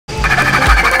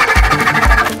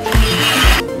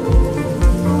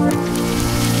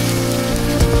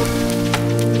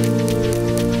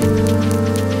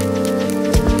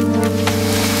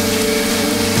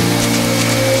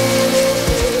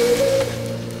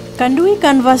Kanduyi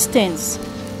Canvas Tents.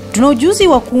 Tuna ujuzi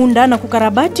wa kuunda na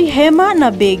kukarabati hema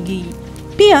na begi.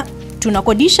 Pia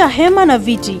tunakodisha hema na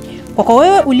viti kwa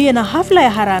wewe uliye na hafla ya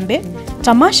harambe,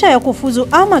 tamasha ya kufuzu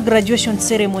ama graduation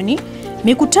ceremony,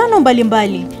 mikutano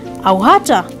mbalimbali au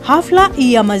hata hafla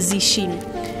ya mazishi.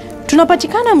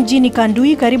 Tunapatikana mjini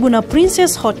Kanduyi karibu na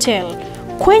Princess Hotel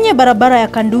kwenye barabara ya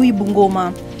Kanduyi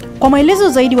Bungoma. Kwa maelezo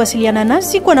zaidi wasiliana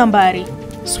nasi kwa nambari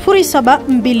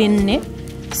 0724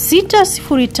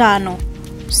 605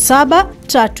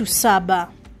 737.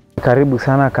 Karibu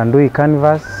sana Kanduyi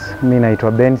Canvas. Mimi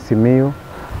naitwa Ben Simiyu.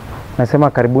 Nasema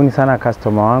karibuni sana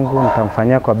customer wangu,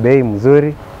 nitamfanyia kwa bei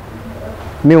mzuri.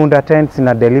 Mimi unda tents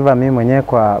na deliver mimi mwenyewe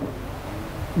kwa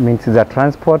means za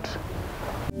transport.